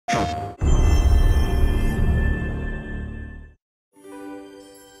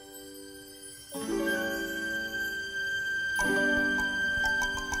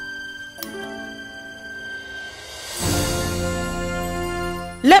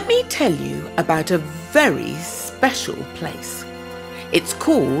Let me tell you about a very special place. It's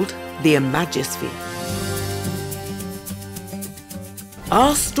called the Imagisphere.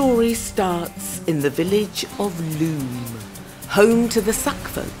 Our story starts in the village of Loom, home to the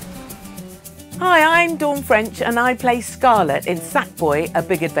Sackboy. Hi, I'm Dawn French and I play Scarlett in Sackboy, A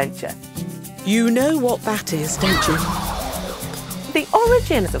Big Adventure. You know what that is, don't you? The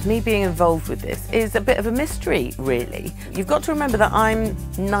origin of me being involved with this is a bit of a mystery, really. You've got to remember that I'm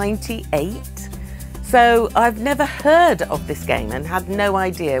 98, so I've never heard of this game and had no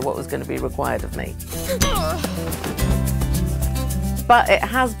idea what was going to be required of me. But it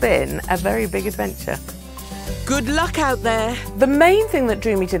has been a very big adventure. Good luck out there. The main thing that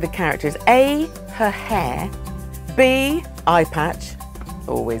drew me to the character is A, her hair, B, eye patch,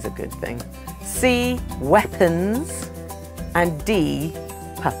 always a good thing, C, weapons, and D,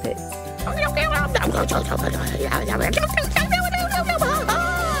 puppets.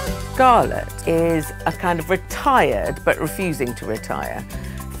 Scarlett is a kind of retired, but refusing to retire,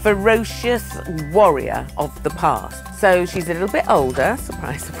 ferocious warrior of the past. So she's a little bit older,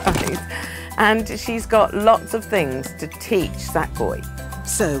 surprise, surprise, and she's got lots of things to teach Sackboy.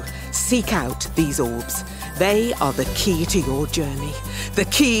 So, seek out these orbs. They are the key to your journey, the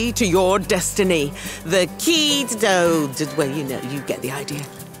key to your destiny, the key to... well, you know, you get the idea.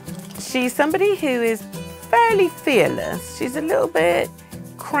 She's somebody who is fairly fearless. She's a little bit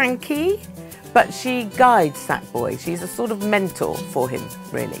cranky, but she guides Sackboy. She's a sort of mentor for him,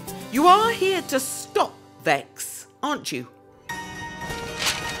 really. You are here to stop Vex, aren't you?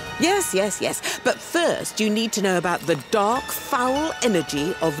 Yes, yes, yes. But first, you need to know about the dark, foul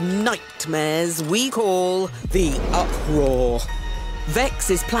energy of nightmares we call the Uproar.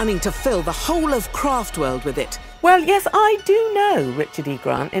 Vex is planning to fill the whole of Craftworld with it. Well, yes, I do know Richard E.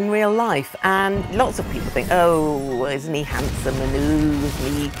 Grant in real life, and lots of people think, oh, isn't he handsome, and ooh,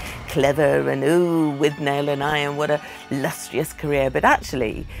 isn't he clever, and ooh, with nail and iron, what a lustrous career. But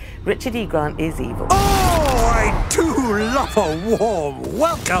actually, Richard E. Grant is evil. Oh, I do love a warm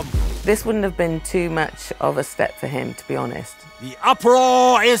welcome. This wouldn't have been too much of a step for him, to be honest. The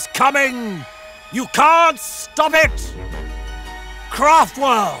uproar is coming. You can't stop it.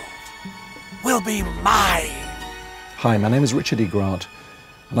 Craftworld will be mine. Hi, my name is Richard E. Grant,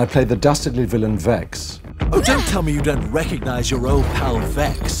 and I play the dastardly villain Vex. Oh, don't tell me you don't recognize your old pal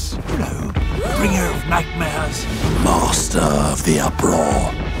Vex. You know, bringer of nightmares, master of the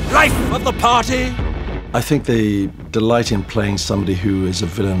uproar, life of the party. I think the delight in playing somebody who is a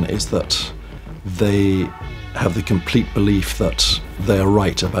villain is that they have the complete belief that they are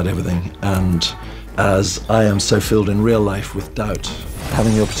right about everything, and as I am so filled in real life with doubt,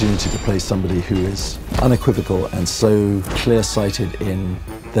 having the opportunity to play somebody who is unequivocal and so clear-sighted in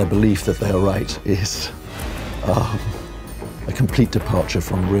their belief that they are right is a complete departure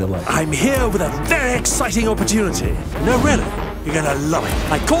from real life. I'm here with a very exciting opportunity. No, really, you're gonna love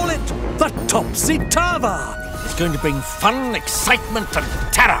it. I call it the Topsy-Turver. It's going to bring fun, excitement, and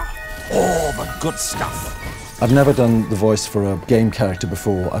terror. All the good stuff. I've never done the voice for a game character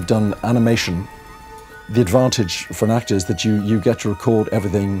before. I've done animation. The advantage for an actor is that you get to record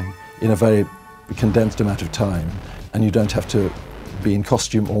everything in a very condensed amount of time, and you don't have to be in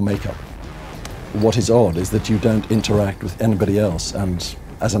costume or makeup. What is odd is that you don't interact with anybody else, and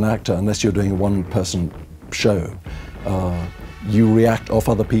as an actor, unless you're doing a one-person show, you react off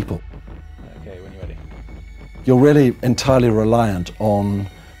other people. Okay, when you're ready. You're really entirely reliant on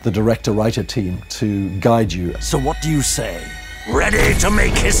the director-writer team to guide you. So what do you say? Ready to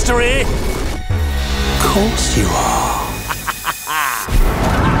make history? Of course you are.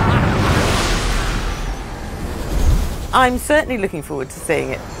 I'm certainly looking forward to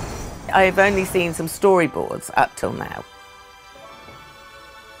seeing it. I've only seen some storyboards up till now.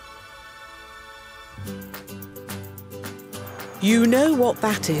 You know what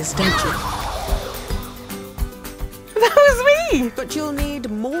that is, don't you? That was me! But you'll need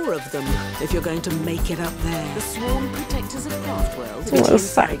more of them if you're going to make it up there. The sworn protectors of Craftworld. What a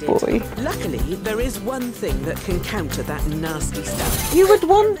Sackboy. Luckily, there is one thing that can counter that nasty stuff. You would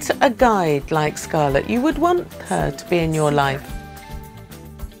want a guide like Scarlett. You would want her to be in your life.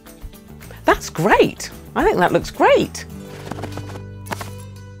 That's great. I think that looks great.